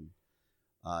out, and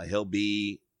he'll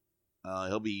be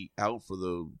out for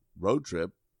the road trip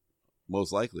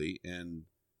most likely, and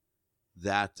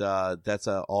that's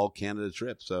a all Canada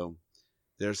trip. So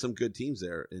there's some good teams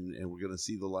there, and we're going to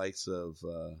see the likes of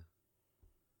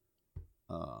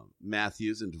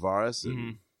Matthews and Tavares,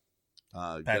 and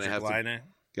Patrick Laine.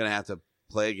 Going to have to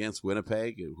play against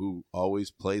Winnipeg, who always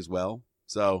plays well.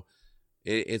 So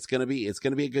it's going to be a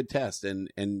good test, and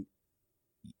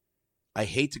I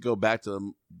hate to go back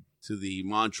to the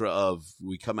mantra of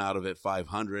we come out of it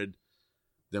 500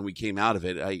 than we came out of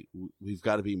it. We've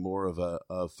got to be more of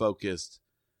a focused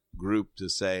group to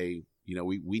say,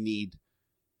 we need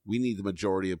the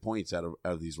majority of points out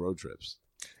of these road trips.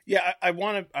 Yeah, I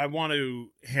want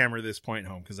to hammer this point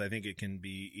home because I think it can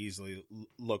be easily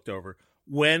looked over.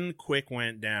 When Quick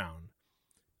went down,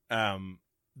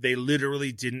 they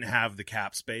literally didn't have the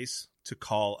cap space to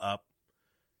call up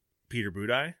Peter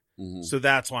Budaj. Mm-hmm. So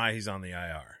that's why he's on the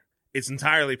IR. It's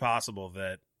entirely possible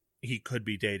that he could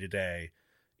be day to day.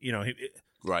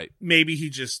 Right. Maybe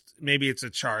it's a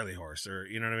Charlie horse, or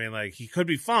you know what I mean? Like, he could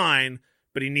be fine,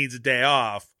 but he needs a day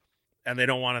off, and they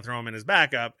don't want to throw him in as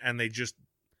backup, and they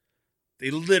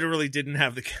literally didn't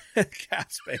have the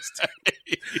cap space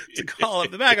to call up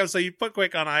the backup. So you put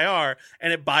Quick on IR,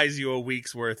 and it buys you a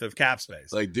week's worth of cap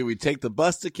space. Like, do we take the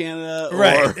bus to Canada?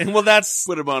 Right. Or and well, that's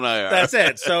put him on IR. That's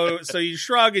it. So you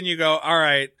shrug and you go, all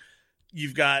right,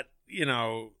 you've got,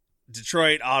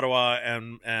 Detroit, Ottawa,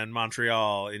 and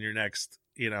Montreal in your next,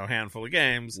 handful of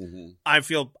games. Mm-hmm. I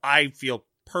feel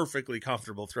perfectly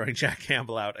comfortable throwing Jack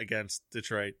Campbell out against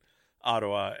Detroit,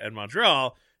 Ottawa, and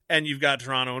Montreal. And you've got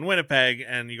Toronto and Winnipeg,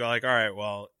 and you go like, all right,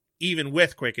 well, even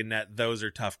with Quick and net, those are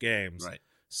tough games. Right.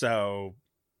 So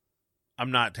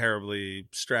I'm not terribly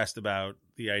stressed about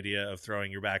the idea of throwing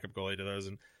your backup goalie to those.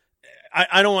 And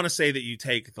I don't want to say that you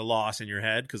take the loss in your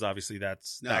head, because obviously that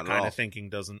kind of thinking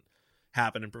doesn't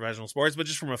happen in professional sports. But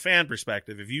just from a fan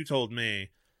perspective, if you told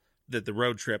me that the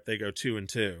road trip they go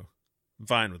 2-2, I'm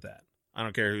fine with that. I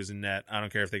don't care who's in net. I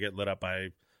don't care if they get lit up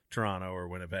by Toronto or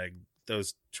Winnipeg.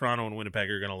 Those Toronto and Winnipeg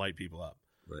are going to light people up.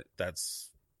 Right. That's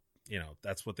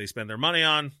what they spend their money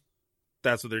on.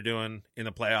 That's what they're doing in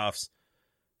the playoffs.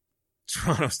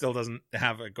 Toronto still doesn't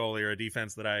have a goalie or a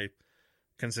defense that I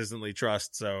consistently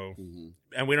trust. So,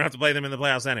 and we don't have to play them in the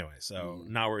playoffs anyway. So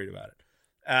not worried about it.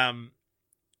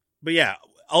 But yeah,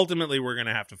 ultimately we're going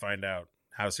to have to find out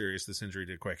how serious this injury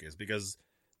to Quick is, because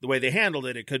the way they handled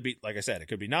it, it could be, like I said, it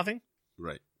could be nothing.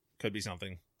 Right. Could be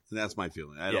something. And that's my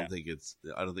feeling. I don't think it's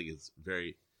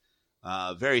very,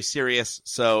 very serious.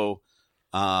 So,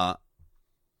 and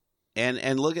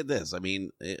look at this. I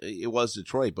mean, it was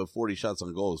Detroit, but 40 shots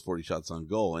on goal is 40 shots on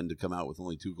goal, and to come out with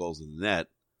only 2 goals in the net,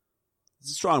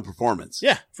 it's a strong performance.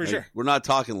 Yeah, for sure. We're not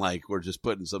talking like we're just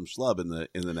putting some schlub in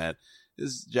the net.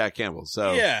 This is Jack Campbell.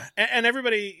 So yeah, and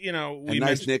everybody,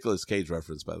 nice Nicolas Cage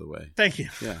reference, by the way. Thank you.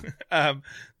 Yeah.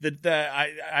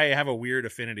 I have a weird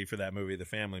affinity for that movie, The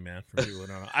Family Man. For people who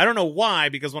don't know, I don't know why,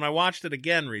 because when I watched it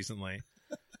again recently,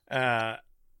 I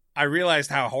realized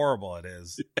how horrible it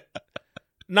is. Yeah.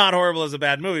 Not horrible as a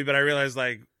bad movie, but I realized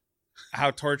like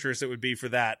how torturous it would be for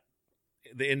the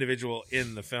individual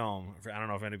in the film. I don't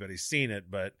know if anybody's seen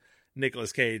it, but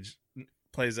Nicolas Cage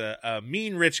plays a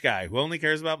mean rich guy who only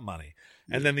cares about money.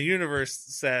 And then the universe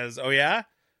says, oh yeah?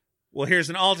 Well, here's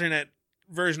an alternate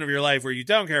version of your life where you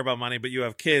don't care about money, but you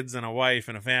have kids and a wife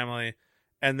and a family.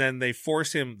 And then they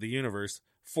the universe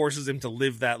forces him to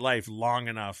live that life long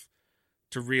enough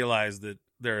to realize that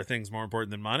there are things more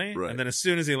important than money. Right. And then as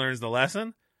soon as he learns the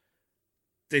lesson,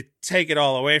 they take it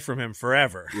all away from him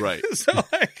forever. Right. So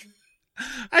like,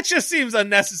 that just seems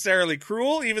unnecessarily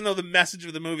cruel, even though the message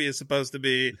of the movie is supposed to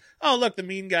be, oh, look, the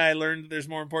mean guy learned there's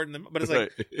more important than, but it's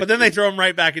like, but then they throw him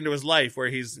right back into his life where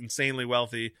he's insanely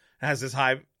wealthy, has this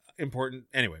high important,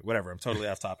 anyway, whatever. I'm totally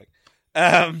off topic.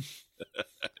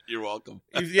 You're welcome.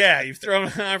 You've thrown,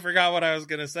 I forgot what I was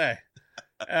going to say.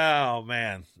 Oh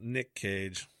man. Nick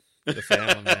Cage, the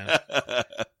Family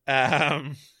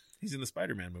Man. He's in the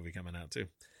Spider-Man movie coming out too.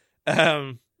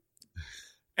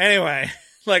 Anyway,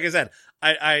 like I said,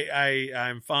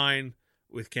 I'm fine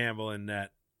with Campbell and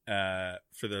net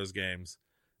for those games.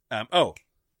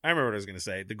 I remember what I was going to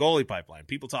say. The goalie pipeline.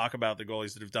 People talk about the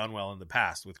goalies that have done well in the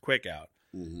past with quick out.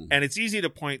 Mm-hmm. And it's easy to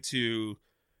point to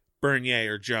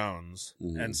Bernier or Jones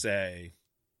and say,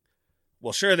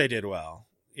 well, sure, they did well.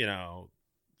 You know,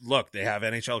 look, they have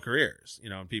NHL careers. You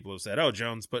know, and people have said, oh,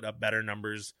 Jones put up better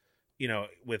numbers, you know,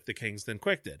 with the Kings than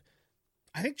Quick did.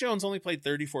 I think Jones only played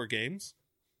 34 games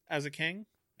as a King.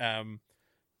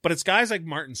 But it's guys like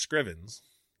Martin Scrivens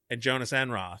and Jonas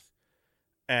Enroth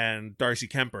and Darcy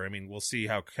Kemper. I mean, we'll see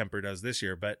how Kemper does this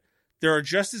year, but there are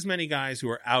just as many guys who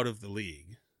are out of the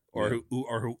league or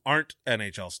who aren't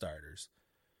NHL starters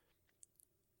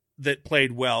that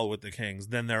played well with the Kings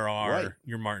than there are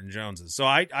your Martin Joneses. So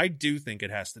I do think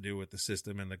it has to do with the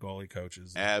system and the goalie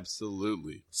coaches.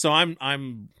 Absolutely. So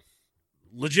I'm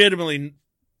legitimately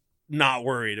not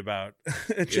worried about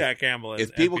Jack Campbell.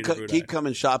 If people keep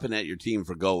coming shopping at your team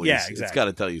for goalies, exactly. It's got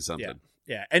to tell you something.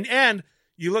 Yeah. And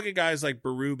you look at guys like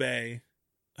Berube,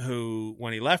 who,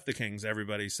 when he left the Kings,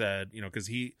 everybody said, you know, because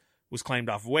he was claimed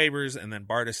off of waivers, and then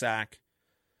Bartosak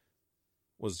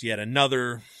was yet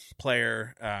another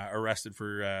player arrested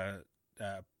for,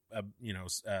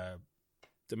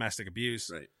 domestic abuse.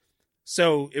 Right.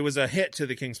 So it was a hit to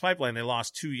the Kings pipeline. They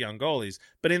lost 2 young goalies,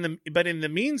 but in the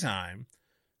meantime,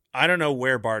 I don't know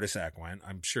where Bartosak went.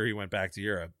 I'm sure he went back to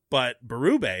Europe. But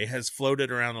Berube has floated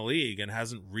around the league and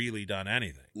hasn't really done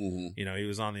anything. Mm-hmm. You know, he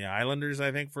was on the Islanders,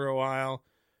 I think, for a while.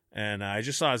 And I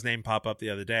just saw his name pop up the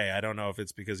other day. I don't know if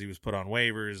it's because he was put on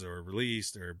waivers or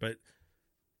released, but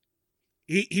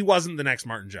he wasn't the next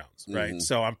Martin Jones, right?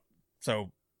 Mm-hmm.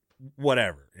 So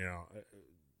whatever, you know.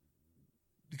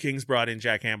 The Kings brought in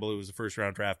Jack Campbell, who was a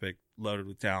first-round draft pick, loaded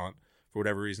with talent. For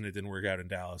whatever reason, it didn't work out in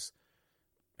Dallas.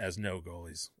 As no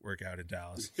goalies work out in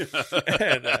Dallas.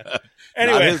 And,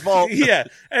 anyway, not his fault. Yeah.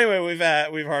 Anyway,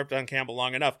 we've harped on Campbell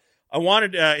long enough. I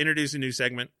wanted to introduce a new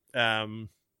segment.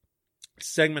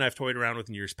 Segment I've toyed around with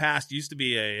in years past. It used to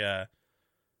be a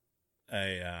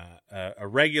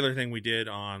regular thing we did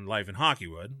on Life in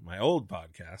Hockeywood, my old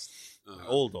podcast, my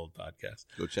old podcast.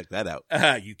 Go check that out.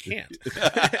 You can't.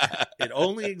 It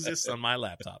only exists on my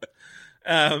laptop.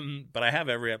 But I have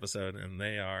every episode, and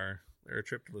they're a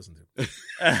trip to listen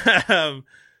to.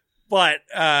 But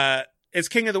it's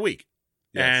King of the Week.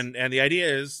 Yes. And the idea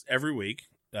is every week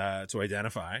to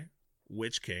identify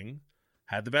which King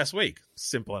had the best week.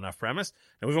 Simple enough premise.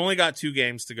 And we've only got 2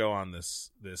 games to go on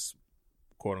this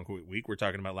quote unquote week. We're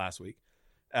talking about last week.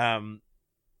 I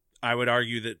would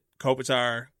argue that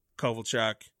Kopitar,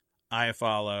 Kovalchuk,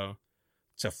 Iafallo,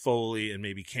 Toffoli, and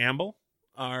maybe Campbell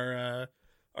are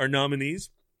nominees.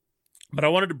 But I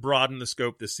wanted to broaden the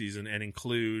scope this season and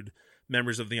include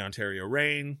members of the Ontario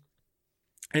Reign,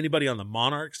 anybody on the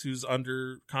Monarchs who's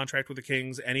under contract with the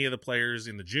Kings, any of the players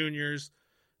in the juniors,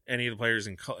 any of the players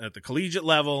at the collegiate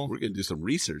level. We're going to do some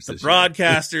research. The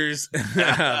broadcasters,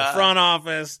 the front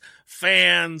office,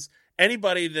 fans,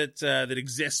 anybody that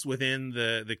exists within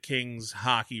the Kings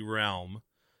hockey realm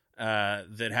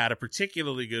that had a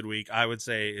particularly good week, I would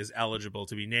say is eligible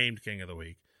to be named King of the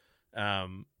Week.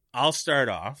 I'll start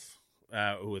off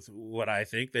with what I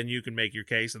think, then you can make your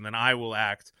case, and then I will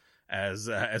act as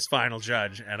final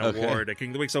judge and award a King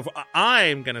of the Week. So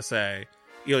I'm going to say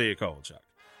Ilya Kovalchuk,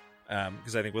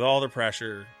 because I think with all the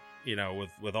pressure, you know,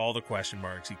 with all the question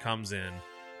marks, he comes in,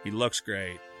 he looks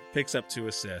great, picks up 2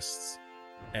 assists,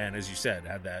 and as you said,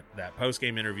 had that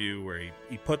post-game interview where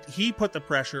he put the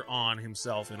pressure on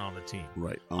himself and on the team,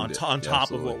 right, on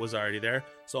top of what was already there.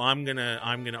 So I'm gonna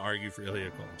argue for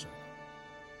Ilya Kovalchuk.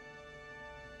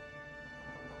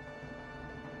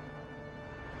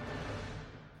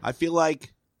 I feel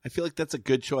like that's a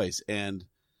good choice, and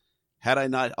had I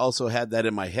not also had that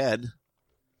in my head,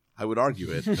 I would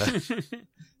argue it.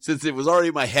 Since it was already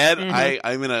in my head,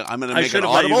 I'm gonna make it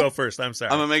audible. Let you go first. I'm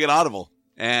sorry. I'm gonna make it audible,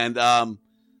 and I'm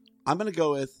gonna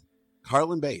go with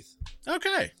Carlin Baith.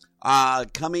 Okay.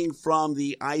 Coming from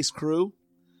the Ice Crew,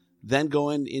 then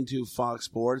going into Fox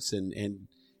Sports and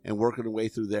working her way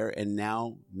through there, and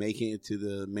now making it to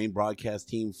the main broadcast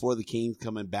team for the Kings,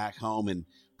 coming back home and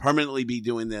permanently be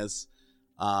doing this.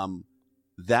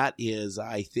 That is,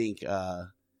 I think,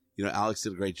 Alex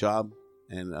did a great job,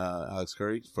 and Alex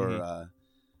Curry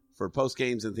for post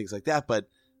games and things like that. But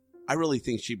I really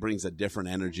think she brings a different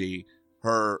energy.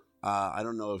 Her, I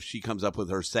don't know if she comes up with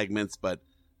her segments, but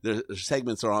their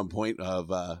segments are on point.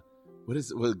 Of what is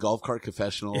it? With golf cart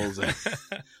confessionals,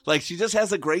 like she just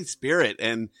has a great spirit,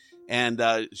 and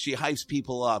she hypes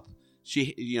people up.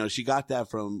 She got that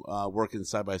from working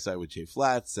side by side with Jay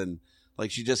Flats, and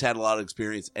like she just had a lot of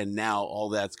experience, and now all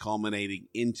that's culminating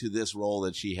into this role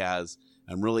that she has.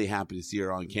 I'm really happy to see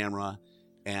her on camera,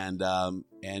 and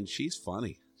she's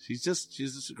funny. she's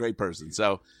just a great person.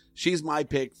 So she's my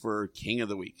pick for King of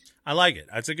the Week. I like it.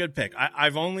 That's a good pick.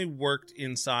 I've only worked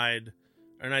inside,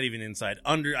 or not even inside,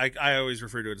 under. I always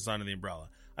refer to it as under the umbrella.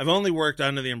 I've only worked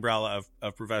under the umbrella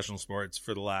of professional sports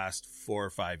for the last 4 or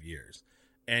 5 years.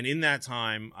 And in that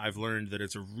time, I've learned that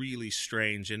it's a really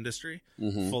strange industry,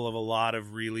 full of a lot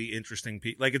of really interesting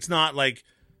people. Like, it's not like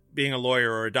being a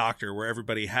lawyer or a doctor where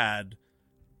everybody had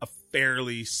a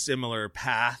fairly similar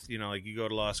path. You know, like you go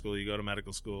to law school, you go to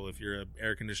medical school. If you're an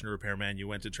air conditioner repairman, you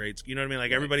went to trade school. You know what I mean?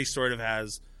 Like, everybody sort of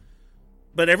has.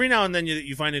 But every now and then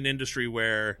you find an industry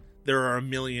where there are a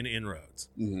million inroads,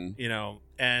 you know,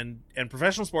 and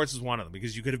professional sports is one of them,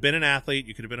 because you could have been an athlete,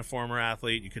 you could have been a former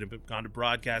athlete, you could have gone to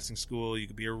broadcasting school, you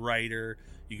could be a writer,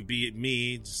 you could be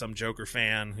me, some Joker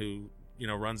fan who, you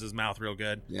know, runs his mouth real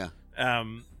good. Yeah.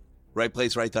 Right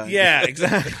place, right time. Yeah,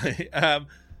 exactly.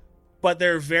 But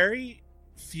there are very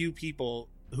few people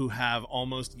who have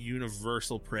almost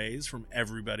universal praise from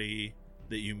everybody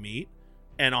that you meet.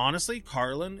 And honestly,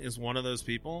 Carlin is one of those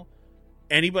people.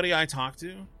 Anybody I talk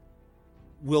to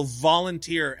will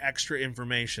volunteer extra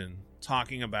information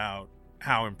talking about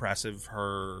how impressive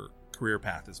her career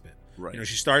path has been. Right. You know,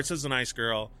 she starts as an ice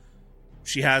girl.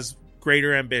 She has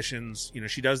greater ambitions. You know,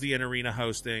 she does the in-arena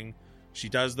hosting. She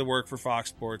does the work for Fox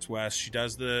Sports West. She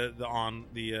does the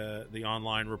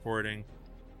online reporting.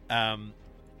 I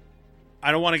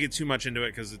don't want to get too much into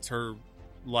it because it's her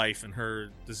life and her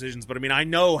decisions. But I mean, I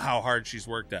know how hard she's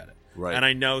worked at it. Right. And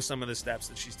I know some of the steps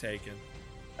that she's taken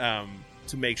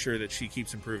to make sure that she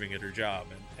keeps improving at her job.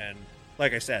 And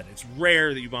like I said, it's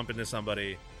rare that you bump into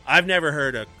somebody. I've never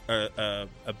heard a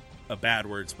bad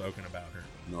word spoken about her.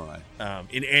 Nor I.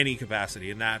 In any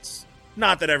capacity. And that's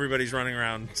not that everybody's running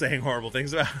around saying horrible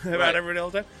things about everybody all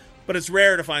the time, but it's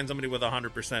rare to find somebody with a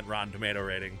 100% Rotten Tomato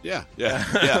rating. Yeah.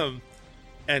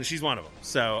 And she's one of them.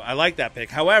 So I like that pick.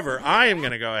 However, I am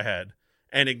going to go ahead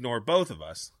and ignore both of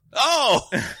us. Oh,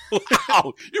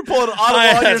 wow. You're pulling an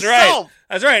audible on yourself. Right.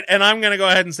 That's right. And I'm going to go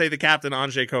ahead and say the captain,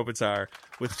 Andrzej Kopitar,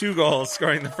 with 2 goals,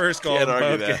 scoring the first goal in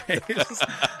both games.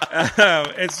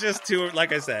 It's just too,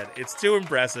 like I said, it's too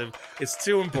impressive. It's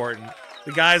too important.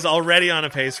 The guy's already on a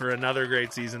pace for another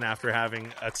great season after having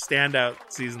a standout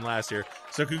season last year.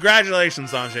 So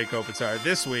congratulations, Andrzej Kopitar,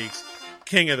 this week's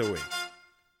King of the Week.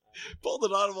 Pulled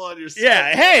an audible on yourself.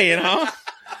 Yeah, hey, you know.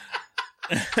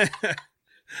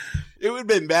 It would have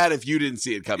been bad if you didn't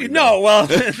see it coming. No, well,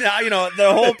 you know,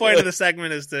 the whole point of the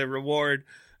segment is to reward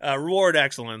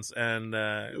excellence, and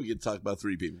we get to talk about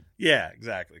 3 people. Yeah,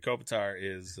 exactly. Kopitar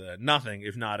is nothing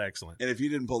if not excellent. And if you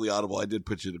didn't pull the audible, I did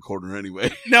put you in a corner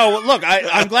anyway. No, look,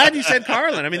 I'm glad you said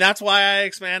Carlin. I mean, that's why I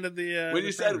expanded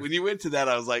the. When you went to that,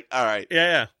 I was like, all right,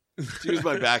 yeah. She was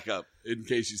my backup in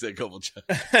case you said Kovalchuk.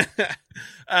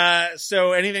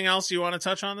 So, anything else you want to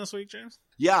touch on this week, James?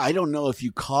 Yeah, I don't know if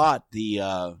you caught the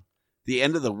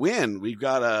end of the win. We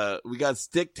got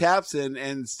stick taps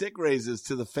and stick raises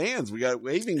to the fans. We got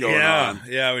waving going on.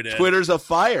 Yeah, we did. Twitter's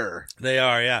afire. They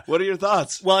are, yeah. What are your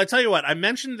thoughts? Well, I tell you what, I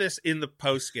mentioned this in the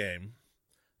post game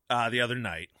the other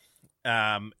night.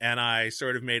 And I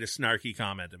sort of made a snarky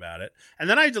comment about it. And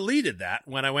then I deleted that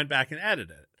when I went back and edited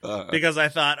it. Because I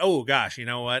thought, oh gosh, you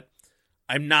know what?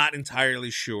 I'm not entirely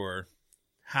sure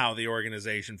how the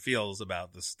organization feels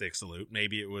about the stick salute.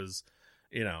 Maybe it was,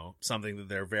 you know, something that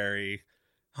they're very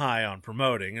high on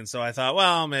promoting. And so I thought,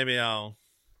 well, maybe I'll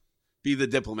be the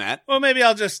diplomat. Well, maybe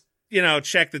I'll just, you know,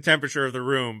 check the temperature of the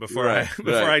room before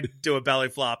I do a belly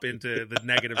flop into the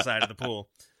negative side of the pool.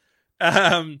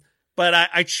 But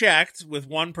I checked with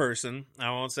one person, I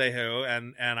won't say who,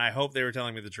 and I hope they were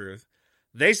telling me the truth.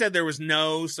 They said there was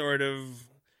no sort of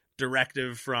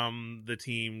directive from the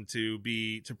team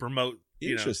to promote.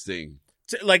 Interesting.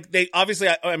 Like they obviously,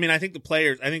 I mean, I think the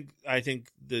players, I think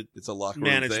the it's a locker room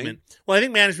management. thing. Well, I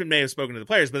think management may have spoken to the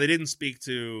players, but they didn't speak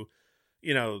to,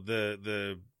 you know,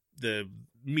 the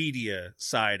media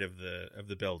side of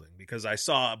the building, because I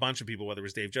saw a bunch of people, whether it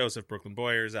was Dave Joseph, Brooklyn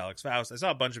Boyers, Alex Faust, I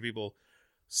saw a bunch of people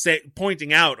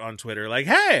pointing out on Twitter like,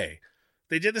 hey,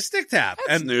 they did the stick tap.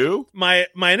 That's new. My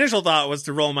initial thought was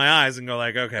to roll my eyes and go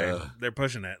like, okay, they're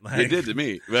pushing it. Like, they did to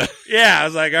me. Yeah, I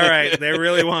was like, all right, they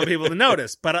really want people to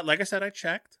notice. But like I said, I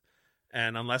checked,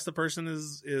 and unless the person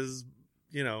is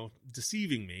you know,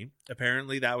 deceiving me,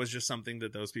 apparently that was just something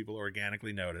that those people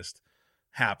organically noticed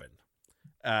happened.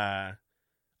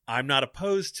 I'm not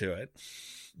opposed to it,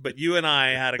 but you and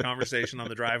I had a conversation on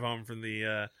the drive home from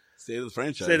the State of the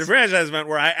Franchise event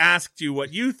where I asked you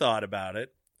what you thought about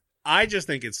it. I just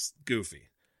think it's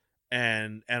goofy,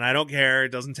 and I don't care.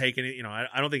 It doesn't take any, you know, I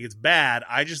don't think it's bad.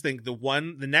 I just think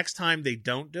the next time they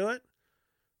don't do it,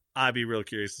 I'd be real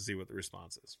curious to see what the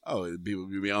response is. Oh, people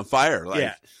would be on fire. Like,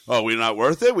 yeah. Oh, we're not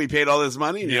worth it? We paid all this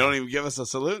money and you don't even give us a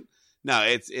salute? No,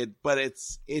 it's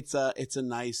a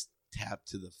nice tap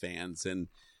to the fans. And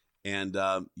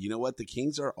you know what? The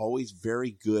Kings are always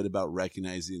very good about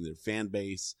recognizing their fan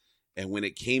base. And when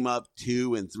it came up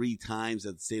 2 and 3 times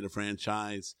at the State of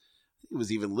Franchise, it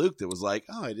was even Luke that was like,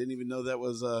 oh, I didn't even know that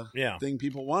was a thing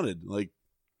people wanted. Like,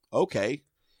 okay.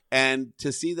 And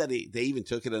to see that they even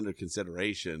took it under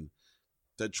consideration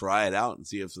to try it out and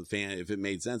see if it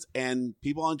made sense. And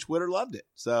people on Twitter loved it.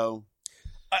 So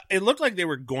it looked like they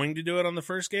were going to do it on the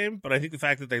first game, but I think the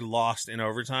fact that they lost in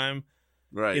overtime,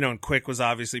 right? And Quick was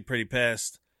obviously pretty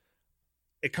pissed.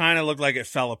 It kind of looked like it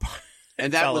fell apart.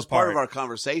 And that was part of our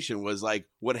conversation was like,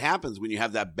 what happens when you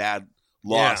have that bad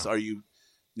loss? Yeah. Are you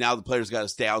now the players got to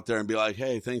stay out there and be like,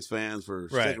 hey, thanks fans for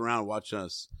sticking around and watching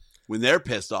us when they're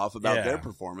pissed off about their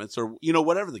performance or,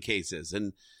 whatever the case is.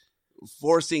 And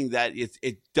forcing that,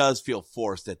 it does feel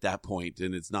forced at that point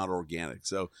and it's not organic.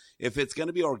 So if it's going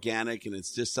to be organic and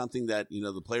it's just something that,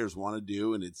 the players want to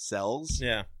do and it sells,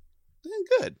 then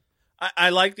good.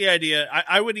 I like the idea.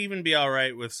 I would even be all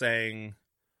right with saying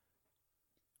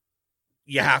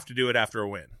you have to do it after a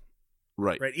win.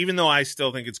 Right. Even though I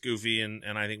still think it's goofy and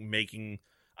I think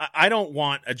I don't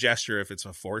want a gesture if it's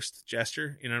a forced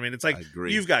gesture. You know what I mean? It's like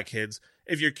you've got kids.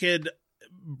 If your kid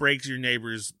breaks your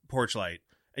neighbor's porch light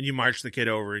and you march the kid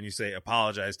over and you say,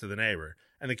 apologize to the neighbor,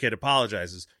 and the kid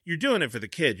apologizes, you're doing it for the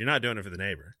kid. You're not doing it for the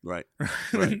neighbor. Right.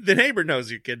 The neighbor knows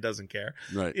your kid doesn't care.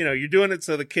 Right. You're doing it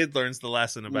so the kid learns the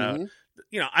lesson about,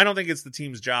 I don't think it's the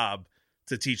team's job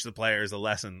to teach the players a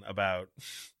lesson about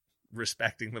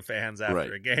respecting the fans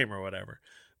after a game or whatever.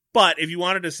 But if you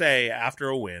wanted to say after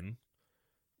a win,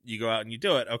 you go out and you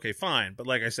do it, okay, fine. But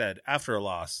like I said, after a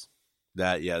loss,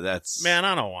 that's man,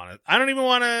 I don't want it. I don't even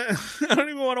want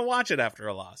to watch it after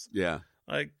a loss. Yeah.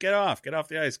 Like, get off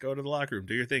the ice, go to the locker room,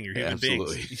 do your thing. You're human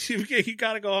beings. You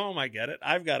got to go home. I get it.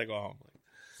 I've got to go home.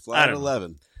 Fly at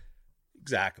 11.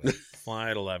 Exactly.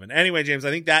 Fly at 11. Anyway, James, I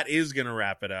think that is going to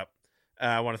wrap it up.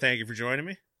 I want to thank you for joining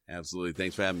me. Absolutely.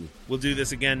 Thanks for having me. We'll do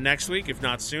this again next week, if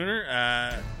not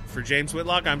sooner. For James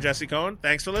Whitlock, I'm Jesse Cohen.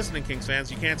 Thanks for listening, Kings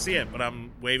fans. You can't see it, but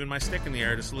I'm waving my stick in the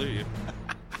air to salute you.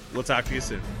 We'll talk to you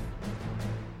soon.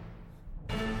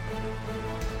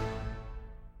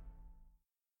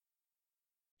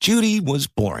 Judy was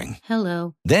boring.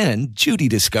 Hello. Then Judy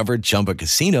discovered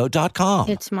ChumbaCasino.com.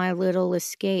 It's my little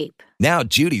escape. Now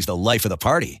Judy's the life of the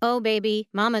party. Oh, baby,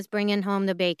 mama's bringing home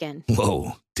the bacon.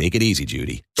 Whoa, take it easy,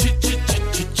 Judy.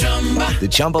 The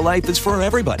Chumba life is for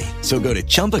everybody. So go to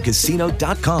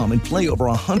ChumbaCasino.com and play over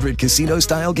 100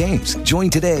 casino-style games. Join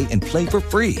today and play for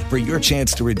free for your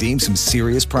chance to redeem some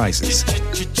serious prizes.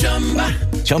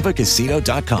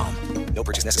 ChumbaCasino.com. No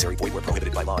purchase necessary. Void where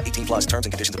prohibited by law. 18+ terms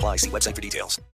and conditions apply. See website for details.